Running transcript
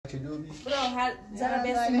کدومی؟ برو هر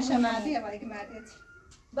ذره بسیم میشه مردیه با اگه مردیه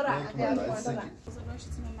برو برو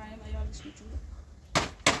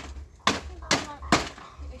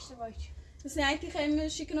مثل اینکه خیلی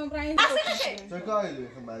شیکنم برای تقصیر خشی چه کاری داری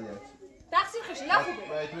خمالیت؟ تقصیر خشی یا خوبه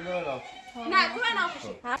باید تو نرم نه تو من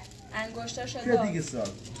نخوشی انگشتاش که دیگه سال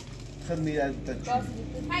خد میرد تا چی؟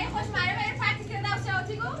 های خوش مره باید پرتی کرده و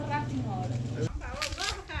سیاتی گو؟ رفتیم هاره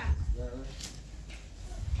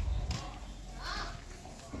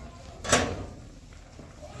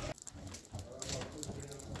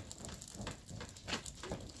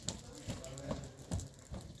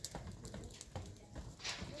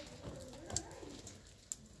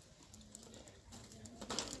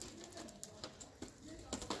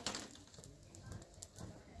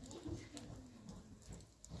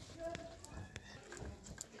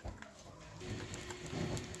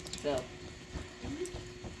So.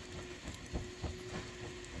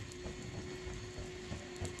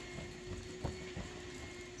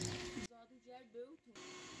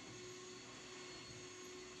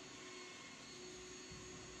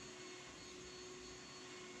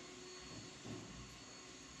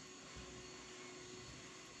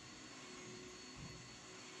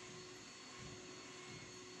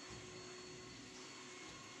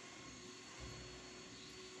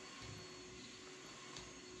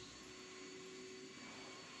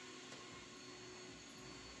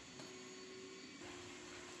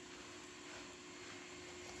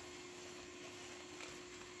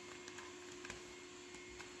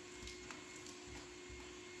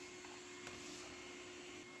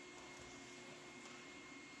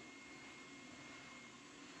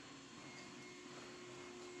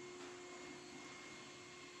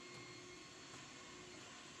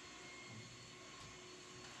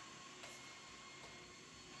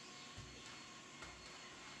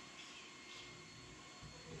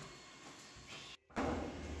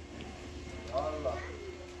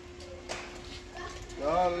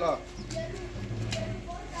 يلا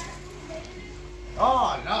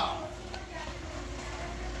لا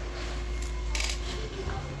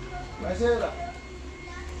مسيرة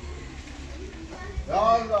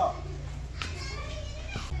يلا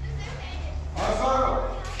أصارو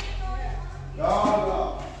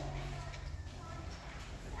يلا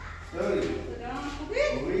سوري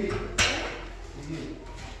سوري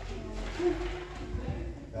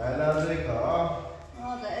لا ذيك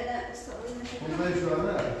هذا إلى السعودية والله شو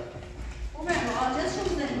أنا ومعه عاجز شو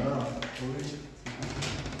زين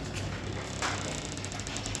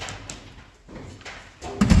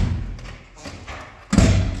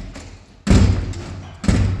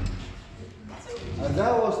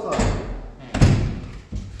هذا وسط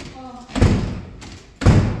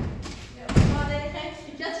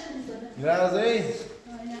رازي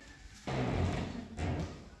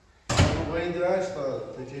وين دراش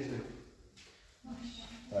تجيشي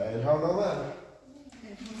الهام نوماد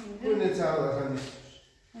كل نتعاود خليش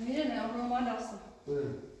أميرة أنا ما نعصر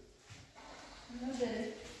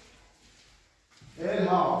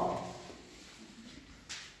الهام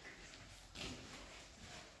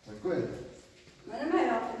كل أنا ما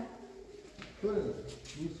يعرف كل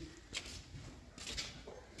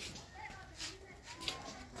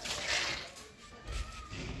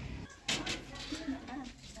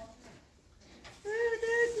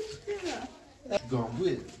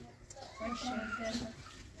قنبل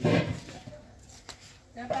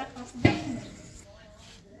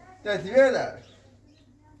تتبيلة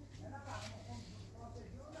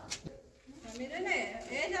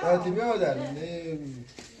تتبيلة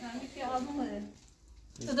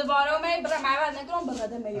تو دوباره اومد برای معبد نگرم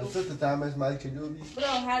بغده میو ست تعمل مال کدومی برو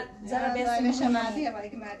هر ذره بسیم میشه مردیه با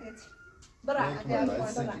اگه مردیه برو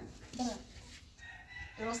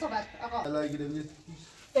درسته بعد آقا الله يقلب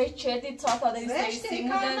به چه تا داری زشته، سیسی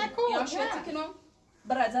کار مونده نکن، یا نه. شوتی کنم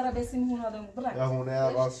برو ذره بسیم هون آدم برو يا هنا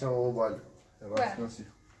راس شو بال راس راسي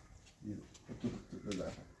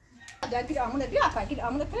داخل آمونه بیا فکر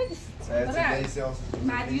آمونه پردیس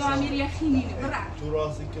مهدی و امیر یخینی برو تو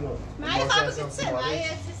راسي كيلو معي خابز تصير معي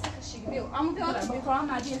تسخشي بيو آمون بيو برو میخوام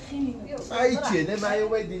مهدی یخینی اي شيء انا ما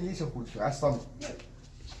يوم يديني شو كل شيء اصلا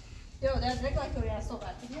بيو ده رجع كوريا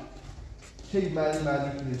صوبات بيو شيء ما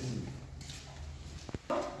كنيسي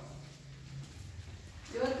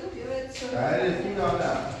عارف مين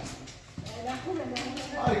ولا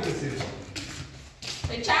هاي كثير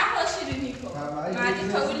به چه خوشی نیکو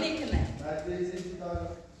مهدی قبول نکنه ما تدري زي كده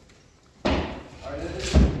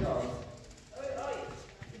عارف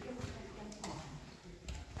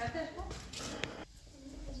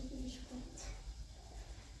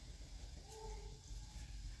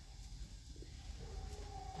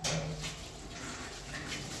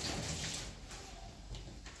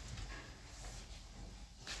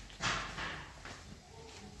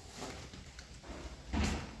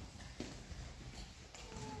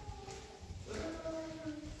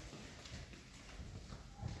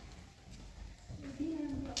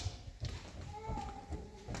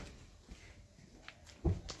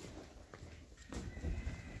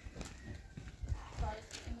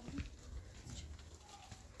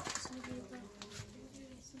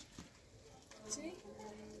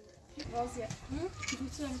راضیه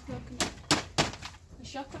دوست دارم کار کنم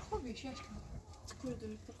شاک خوبی شاک کنم کور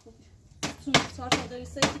دونی که خوبی تو سار داری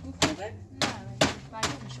سیتی خوبه؟ نه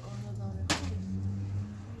بعد میشه اون داره خوبی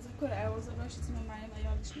ذکر اول زبانش تیم مریم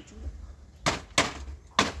ایالش میجوره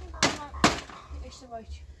اشتباهی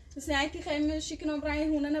چی بس يعني كي خيم شكنا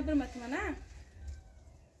براي هنا نبرمت منا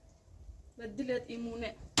بدلت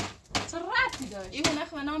إيمونة صرعتي داش إيمونة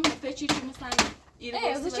خمنا من بيتشي شو مثلا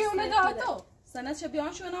ايه زي شو نداتو سنة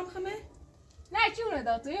شبيان شو نام خمه لا شو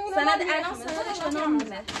نداتو سنة أنا سنة شو نام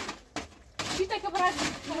خمه شي تكبرت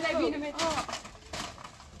هلا بينا مت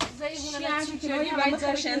زي هنا شي كنوي باید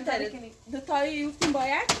زرشن تره دتایی یوفتیم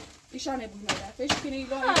باید ایشانه بود مده فش کنی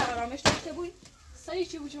لو آرامش داشته بود سری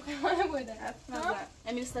چی بود چه خیلی بوده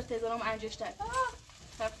امیر استر تزارم انجش تر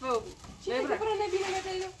خفه بود چی تکبر نبینه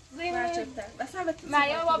مده زي ما چطور بس هم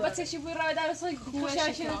مریم بابا چی بود راه در سوی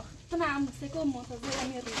خوشش تو نه مستقیم منتظر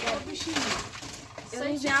امیر ریزا بشین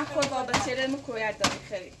روزی هم خود بابا چرا مکویت داری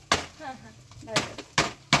خیلی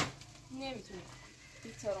نمیتونی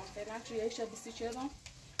بیتارم فعلا چون یک شب 24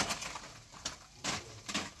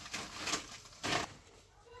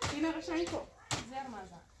 اینا قشنگ کو زر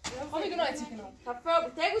مزه خب میگن آیتی کنم خفا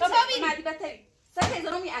بود تگو چه مردی بتری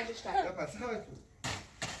 3000 می انجش کرد یا پس همه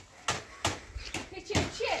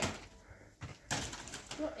چیه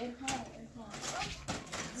تو الهام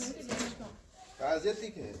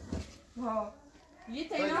قضیتی که ها یه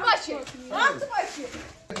تینا باشه تو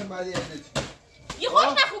باشه مردی ازش یه خوش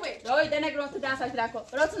نخوبه دای دنگرون تو دست درکو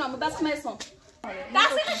رات نام بس خمسون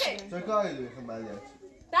دستی خشه چه کاری داری مردی ازش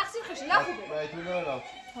دستی خشه یا خوبه باید تو نرم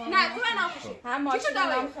نه تو نام خشه هم ماشین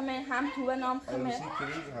نام خمه هم تو نام خمه عروسی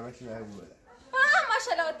کریز همه چی نرم بوده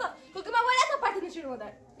ماشاءالله تو که من باید تا پارتی نشون رو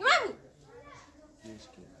دار من بود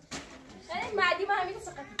یعنی معدی من همین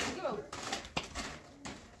سقطی دیگه بود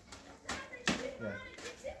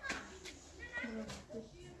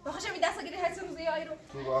بخوش می دست گیری هست روزی آی رو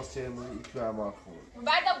تو راست چرمونی تو امان خورد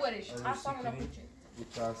بعد برش اصلا من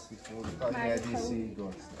بود چاسی خورد تا نیادیسی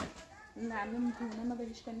دوست نه نمیدونم ما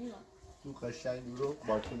بهش کنیم تو قشنگ رو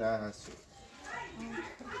با تو نه هست شد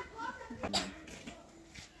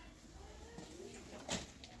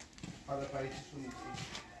حالا پریچشون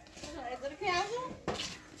نیستی ازار که همون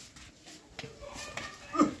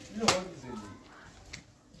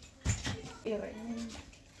ایره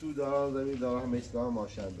تو دارم زمین دارم همه چیز دارم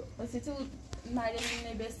ماشن دارم واسه تو مریم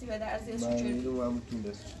نبستی و در ازیز من چجوری میدونم همون تون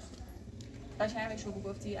دست چیز قشنگش رو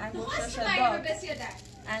گفتی انگشتاش خوش داد بسیار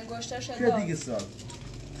انگشتاش که داد دیگه سال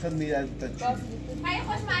خیلی میرد تا چی های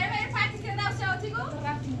خوش مریم پارتی کرده و ساعتی گو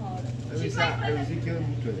رفتیم ها عروسی که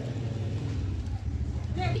میتونه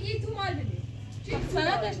این تو مال بدی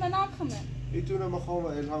سندش به نام خمه میتونه مخوام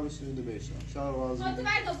الهام سنده بشم شهر غازی تو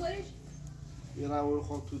بعد برش یه نمور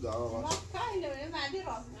خون تو دارم باش کاری نمیره مردی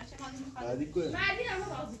راضی نشه بعدی کنه بعدی هم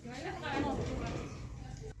راضی کنه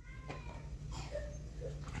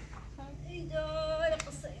ایدار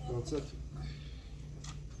قصه نصف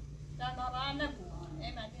در نارا نبود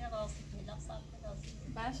ای مردی راضی کنی لفظ راضی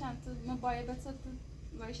بعدش هم تو مبایبت تو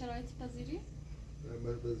با شرایطی پذیری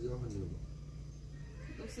من بزیام نیم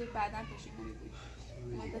دوست بعدا پشیمونی بود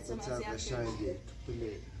بسیار قشنگه تو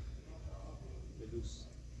پله بلوس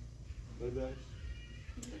ببرش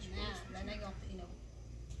نه نه نگم اینو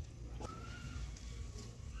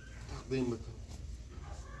تقدیم بکن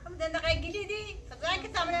هم دقیقه گلیدی فقط که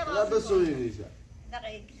تمام لا بسوی نیست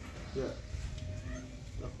دقیقه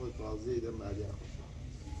یا خود راضی ده مردی خوش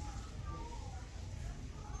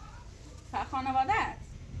خانواده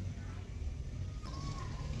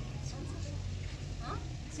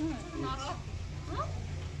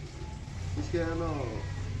هیچ که انا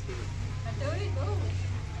هتقولي دو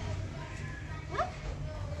ها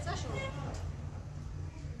ساشو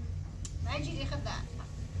ما يجي لي خدع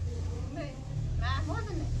ما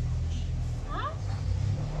مودنا ها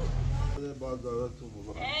بازارتون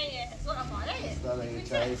بود ايه ظلم علي در این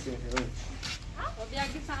چایی سیخیرون و بیا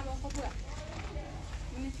که فهم با خوبه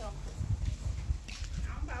میتونم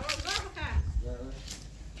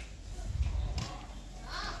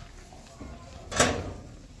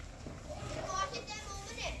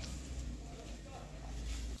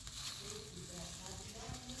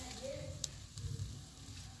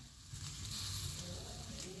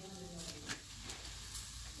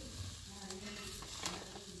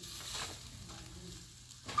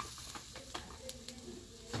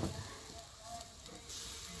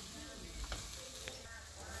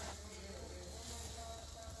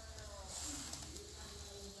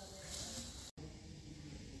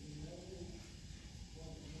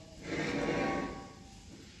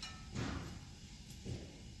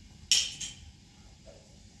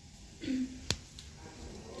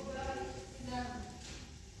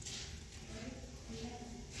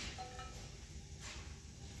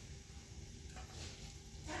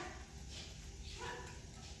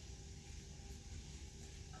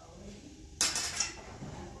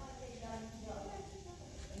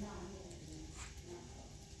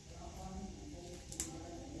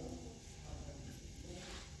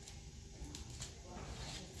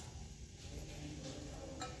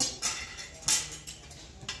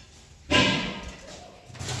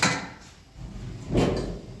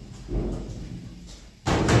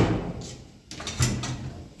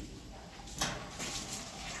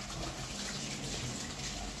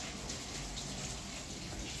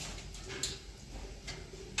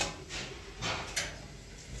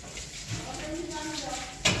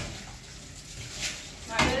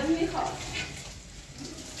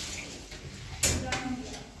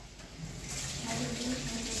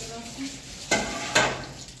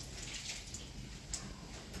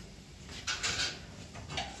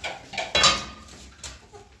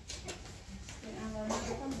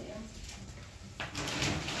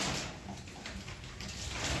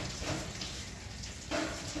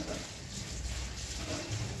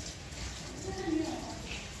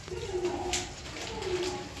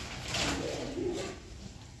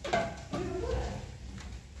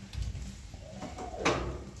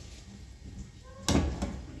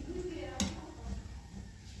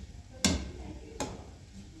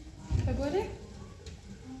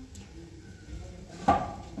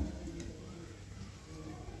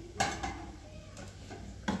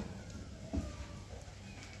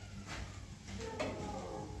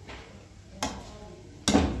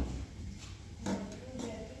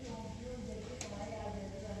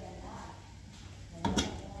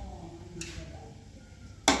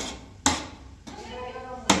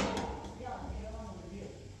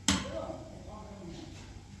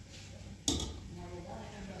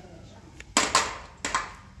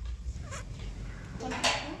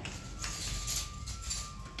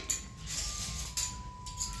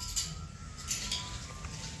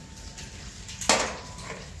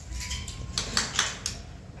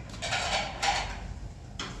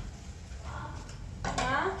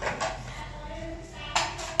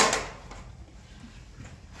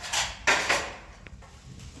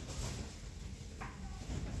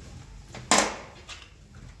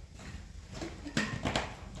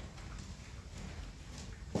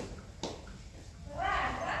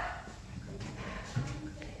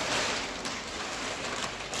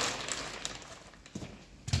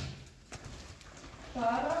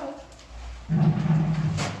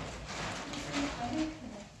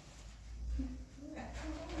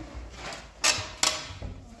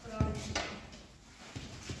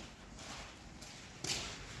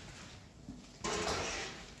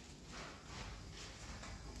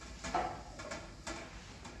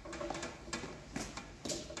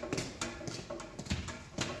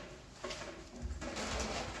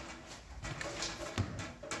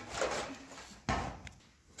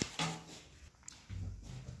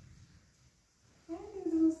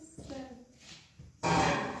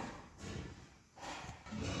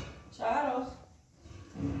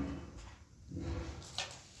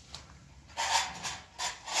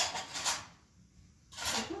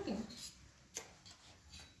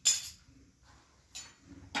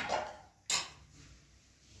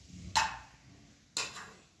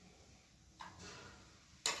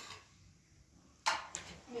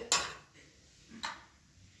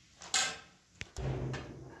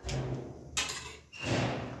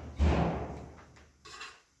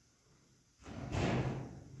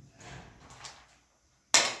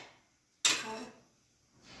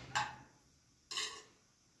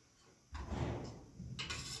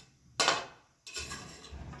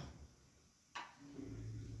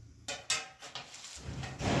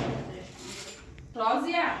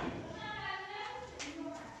راضیه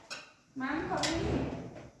من کاری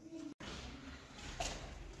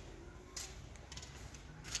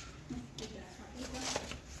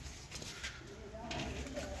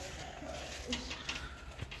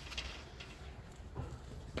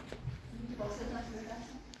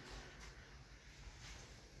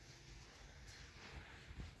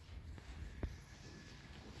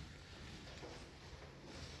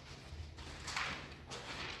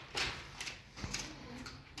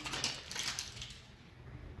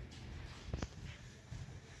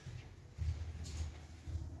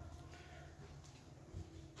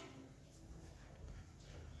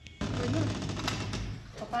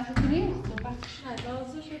Papai comigo?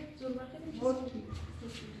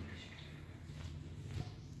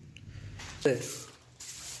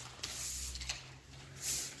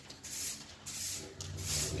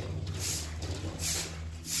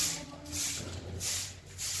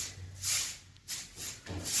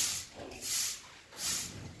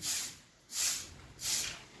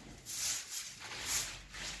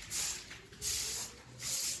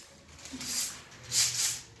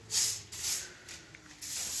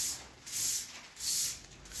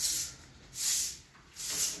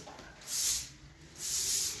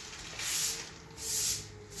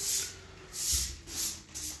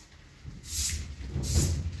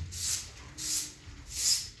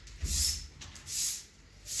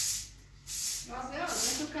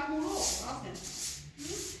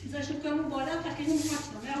 إذا شو كانوا بالا تكلم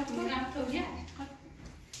حتى ما يعرفون يعرفوا يعني.